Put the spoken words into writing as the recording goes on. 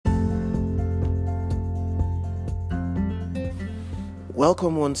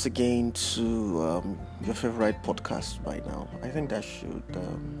Welcome once again to your favorite podcast by now. I think that should...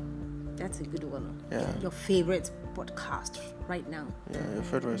 That's a good one. Yeah. Your favorite podcast right now. Yeah, your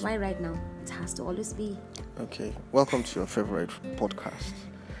favorite... Why right now? It has to always be. Okay. Welcome to your favorite podcast.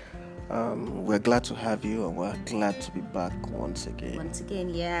 We're glad to have you and we're glad to be back once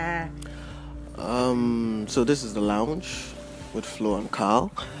again. Yeah. So this is The Lounge with Flo and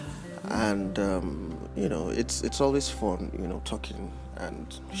Carl. And, it's always fun, talking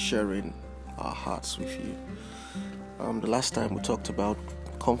and sharing our hearts with you. The last time we talked about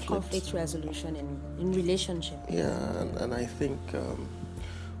conflict resolution in relationship. Yeah, and I think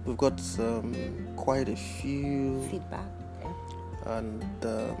we've got quite a few feedback. Yeah. And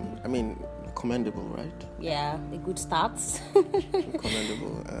commendable, right? Yeah, a good start.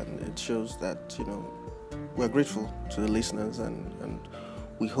 Commendable, and it shows that we're grateful to the listeners, and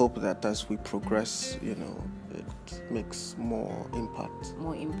we hope that as we progress, it makes more impact.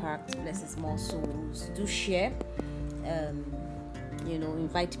 Blesses more souls. Do share.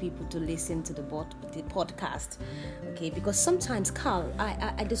 Invite people to listen to the podcast. Okay, because sometimes, Carl,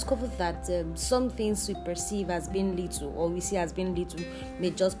 I discovered that some things we perceive as being little or we see as being little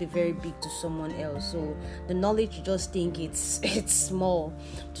may just be very big to someone else. So the knowledge you just think it's small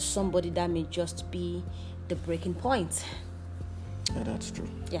to somebody, that may just be the breaking point. Yeah, that's true.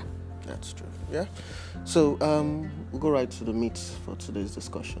 Yeah. That's true. Yeah. So we'll go right to the meat for today's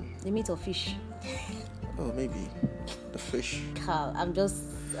discussion. The meat or fish? Oh, maybe the fish. Carl,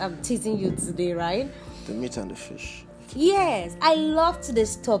 I'm teasing you today, right? The meat and the fish. Yes, I loved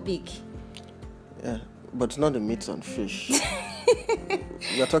this topic. Yeah, but not the meat and fish.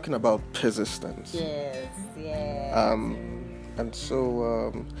 We are talking about persistence. Yes. And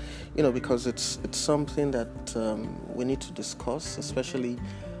so, because it's something that we need to discuss, especially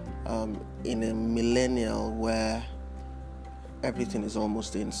in a millennial where everything is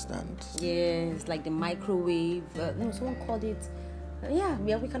almost instant. Yes, like the microwave. Someone called it.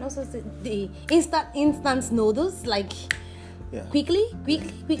 We can also say the instant noodles. Like, yeah. Quickly.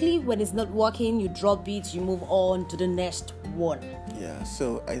 When it's not working, you drop it. You move on to the next one. Yeah.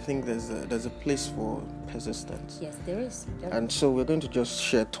 So I think there's a place for persistence. Yes, there is. And so we're going to just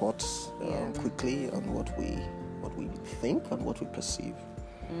share thoughts quickly on what we think and what we perceive.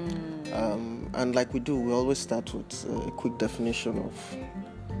 And like we do, we always start with a quick definition of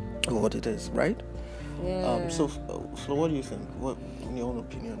what it is, right? Yeah. So what do you think? What, in your own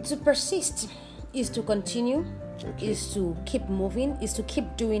opinion? To persist is to continue, Okay. is to keep moving, is to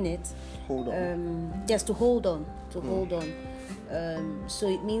keep doing it. Hold on. Yes, to hold on. So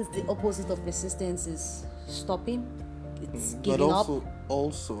it means the opposite of persistence is stopping. It's giving up. But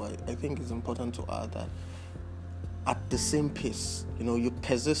also, I think it's important to add that at the same pace, you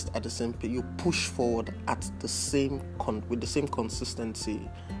persist at the same pace, you push forward at the same with the same consistency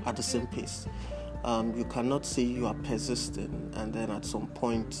at the same pace. You cannot say you are persisting and then at some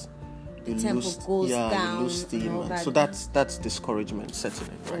point you lose steam. So that's discouragement setting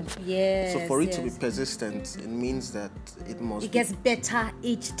in, right? Yes. So for it to be persistent, it means that it gets better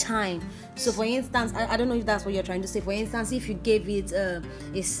each time. So for instance, I don't know if that's what you're trying to say. For instance, if you gave it a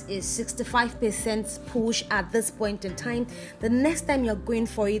 65% push at this point in time, the next time you're going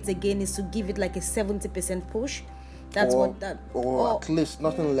for it again is to give it like a 70% push. That's or at least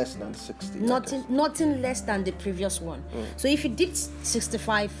nothing less than 60. Nothing less than the previous one. So if you did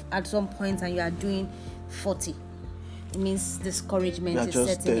 65 at some point and you are doing 40, it means discouragement is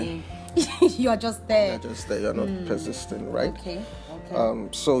setting in. You are just there. You're just there. You're not persisting, right? Okay.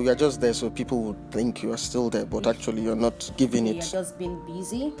 So you're just there, so people would think you are still there, but actually you're not giving it. You're just being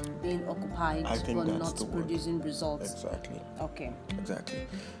busy, being occupied, but not producing results. Exactly. Okay. Exactly.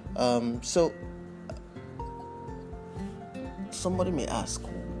 So somebody may ask,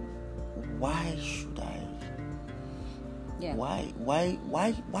 why should I? Yeah.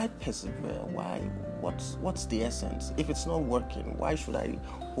 Why persevere? What's the essence? If it's not working, why should I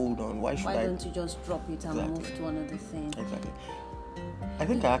hold on? Why don't you just drop it and move to another thing? Exactly. I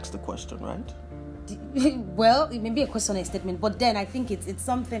think I asked the question, right? Well, it may be a question or a statement, but then I think it's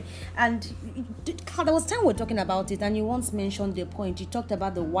something. And there was time we were talking about it, and you once mentioned the point. You talked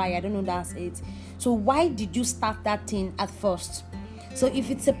about the why. I don't know, that's it. So why did you start that thing at first? So if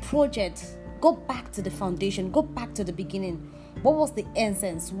it's a project, go back to the foundation, go back to the beginning. What was the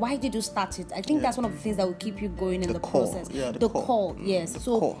essence? Why did you start it? I think that's one of the things that will keep you going in the process. Yeah, the core. Yes. The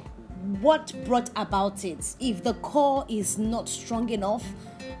core. What brought about it? If the core is not strong enough,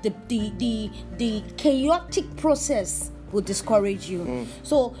 the chaotic process will discourage you.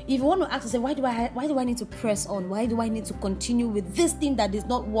 So if you want to ask yourself, why do I need to press on? Why do I need to continue with this thing that is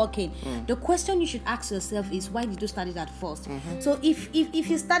not working? The question you should ask yourself is, why did you start it at first? So if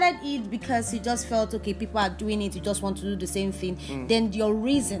you started it because you just felt, okay, people are doing it, you just want to do the same thing, then your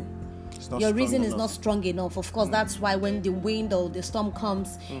reason is not strong enough. Of course, that's why when the wind or the storm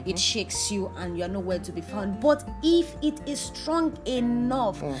comes, it shakes you and you're nowhere to be found. But if it is strong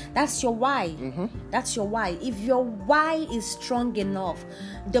enough, that's your why. That's your why. If your why is strong enough,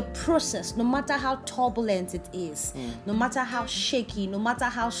 the process, no matter how turbulent it is, no matter how shaky, no matter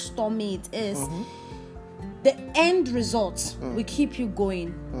how stormy it is, the end result will keep you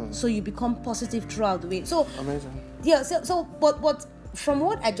going. So you become positive throughout the way. So amazing. Yeah. But from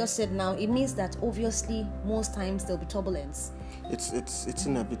what I just said now, it means that obviously most times there'll be turbulence. It's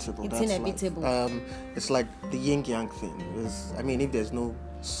inevitable. It's inevitable. It's like the yin yang thing. If there's no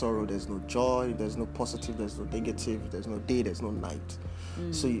sorrow, there's no joy. There's no positive, there's no negative. There's no day, there's no night.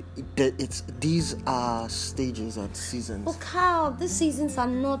 So these are stages and seasons. Oh, Carl, these seasons are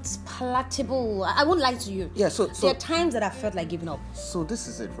not palatable. I won't lie to you. Yeah. So there are times that I felt like giving up. So this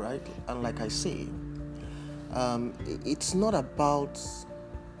is it, right? And like I say, it's not about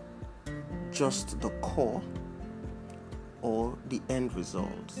just the core or the end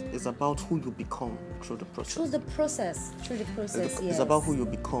result. It's about who you become through the process. Through the process, yes. It's about who you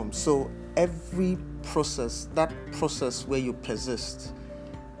become. So every process, that process where you persist,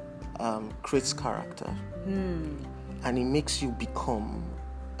 creates character, and it makes you become.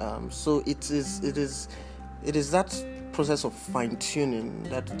 So it is that process of fine-tuning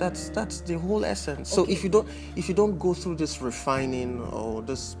that's the whole essence. So if you don't go through this refining or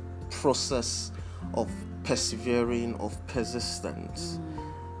this process of persevering, of persistence,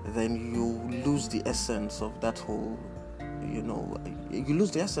 then you lose the essence of that whole, you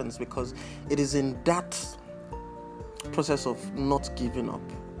lose the essence, because it is in that process of not giving up,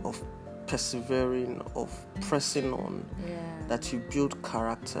 of persevering, of pressing on, that you build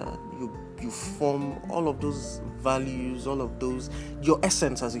character, you form all of those values, all of those, your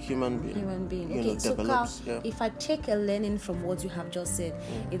essence as a human being. Okay, so develops. Carl, if I take a learning from what you have just said,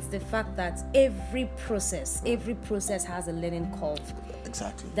 it's the fact that every process has a learning curve.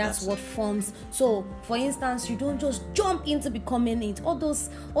 Exactly. That's what forms. So, for instance, you don't just jump into becoming it. All those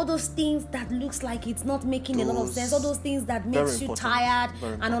things that looks like it's not making a lot of sense. All those things that makes you tired,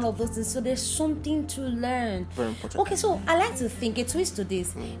 and all of those things. So there's something to learn. Very important. Okay, so I like to think a twist to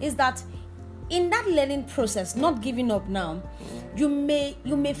this is that in that learning process, not giving up now, you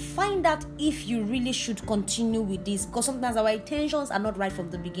may find out if you really should continue with this, because sometimes our intentions are not right from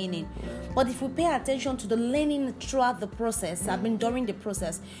the beginning. But if we pay attention to the learning throughout the process, during the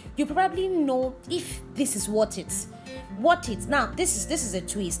process, you probably know if this is what it. Now, this is a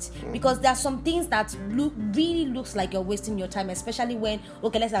twist, because there are some things that really looks like you're wasting your time, especially when,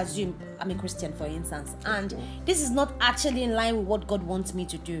 okay, let's assume I'm a Christian, for instance, and this is not actually in line with what God wants me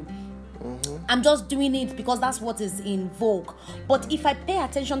to do. I'm just doing it because that's what is in vogue. But if I pay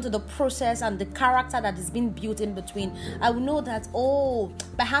attention to the process and the character that is being built in between, I will know that,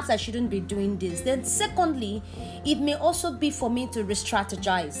 perhaps I shouldn't be doing this. Then secondly, it may also be for me to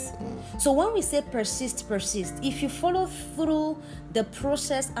re-strategize. So when we say persist, if you follow through the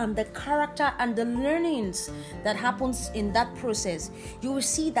process and the character and the learnings that happens in that process, you will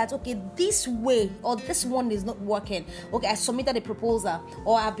see that, okay, this way or this one is not working. Okay, I submitted a proposal,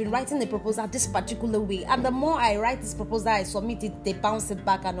 or I've been writing the proposal this particular way, and the more I write this proposal, I submit it, they bounce it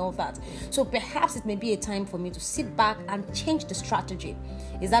back and all that. So perhaps it may be a time for me to sit back and change the strategy.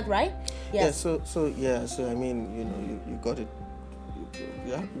 Is that right? Yes. Yeah. So I mean, you got it.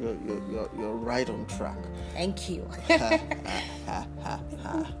 You're right on track. Thank you.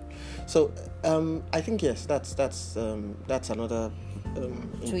 So I think yes, that's another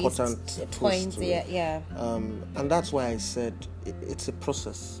important point. twist. And that's why I said it's a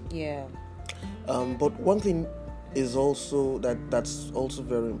process. Yeah. But one thing is also that's also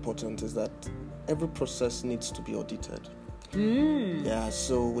very important is that every process needs to be audited. Yeah.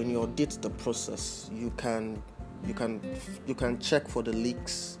 So when you audit the process, you can check for the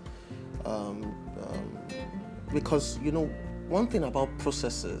leaks, because one thing about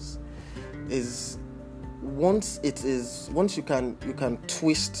processes is once you can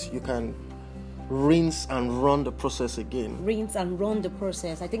twist, you can rinse and run the process again. Rinse and run the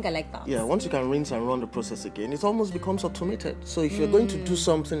process. I think I like that. Yeah, once you can rinse and run the process again, it almost becomes automated. So if you're going to do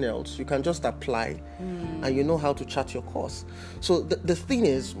something else, you can just apply and you know how to chart your course. So the thing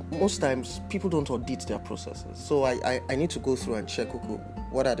is, most times people don't audit their processes. So I need to go through and check, okay,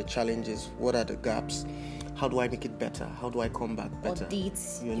 what are the challenges, what are the gaps, how do I make it better? How do I come back better? Audit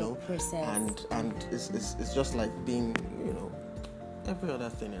you your know, process. and it's just like being, you know, every other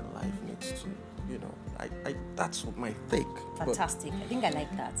thing in life needs to, you know, I that's what my take. Fantastic. I think I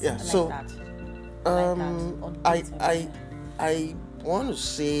like that. Yeah. I like So that. I like that. I want to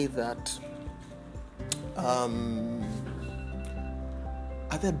say that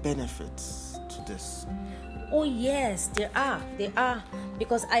are there benefits to this? Oh yes, there are.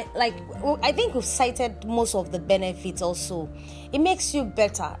 Because I think we've cited most of the benefits also. It makes you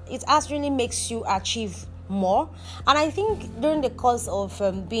better. It actually makes you achieve more. And I think during the course of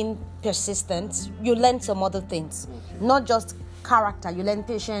being persistent, you learn some other things. Not just character, you learn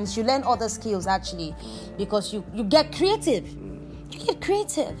patience, you learn other skills actually. Because you get creative.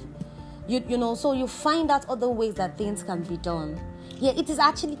 You know, so you find out other ways that things can be done. Yeah, it is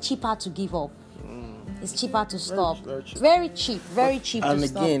actually cheaper to give up. It's cheaper to stop. Very cheap And to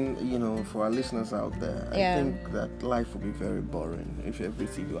stop. again, you know, for our listeners out there, Yeah. I think that life would be very boring if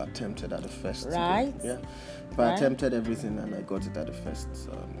everything you attempted at the first go. Right. Yeah. If I attempted everything and I got it at the first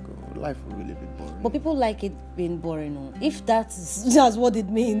go, life would really be boring. But people like it being boring. No? If that's what it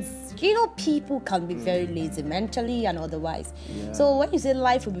means. You know, people can be very lazy mentally and otherwise. Yeah. So when you say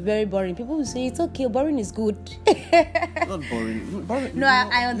life will be very boring, people will say it's okay, boring is good. Not boring. No,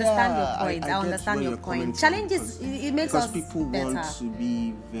 I understand your point. I get understand where your you're point. coming from, Challenges, it makes us because people better. want to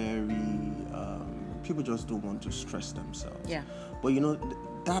be very people just don't want to stress themselves. Yeah. But you know,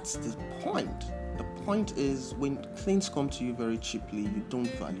 that's the point. The point is when things come to you very cheaply, you don't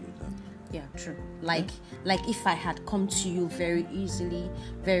value them. Yeah, true. Like if I had come to you very easily,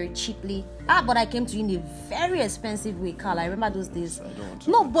 very cheaply. But I came to you in a very expensive way, Carl. I remember those days. I don't want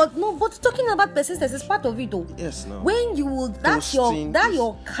to. No, but talking about persistence is part of it though. Yes, no. When you will that's Toasting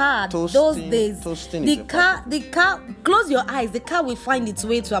your car those toasting- days. toasting The is a part car close your eyes, the car will find its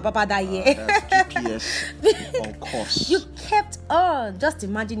way to Apapa that year. That's GPS on course. You kept on. Just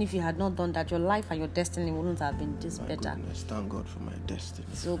imagine if you had not done that, your life and your destiny wouldn't have been this My better. goodness, thank God for my destiny.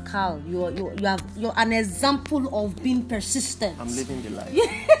 So Carl, you're an example of being persistent. I'm living the life.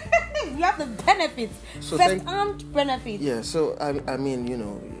 You have the benefits, So first-hand benefits. Yeah, so I mean, you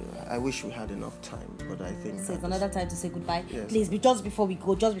know, I wish we had enough time, but I think So it's another time to say goodbye. Yes. Please, just before we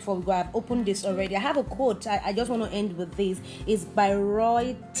go, I've opened this already. I have a quote. I just want to end with this. It's by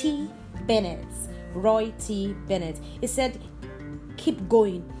Roy T. Bennett. It said, "Keep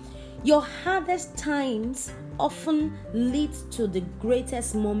going. Your hardest times often lead to the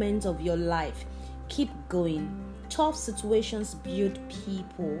greatest moments of your life. Keep going. Tough situations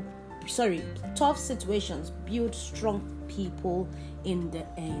build strong people in the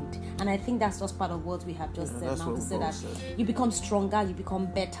end." And I think that's just part of what we have just said that's now, what to we've say all that said. you become stronger, you become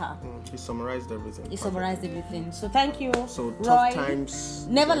better. He summarized everything. You perfectly. summarized everything. So thank you, So Roy. tough times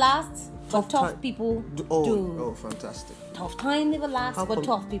never last, but tough time- people do. Oh, fantastic. Tough time never lasts, How but come-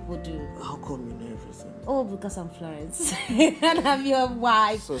 tough people do. How come you know everything? Oh, because I'm Florence and I'm your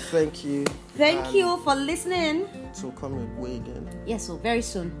wife. So thank you. Thank you for listening. So come your way again. Yes, so very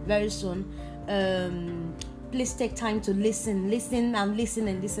soon. Please take time to listen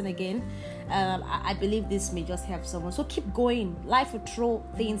again. I believe this may just help someone. So keep going. Life will throw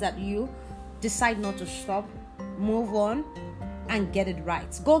things at you. Decide not to stop. Move on and get it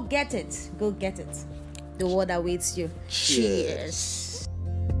right. Go get it. The world awaits you. Cheers.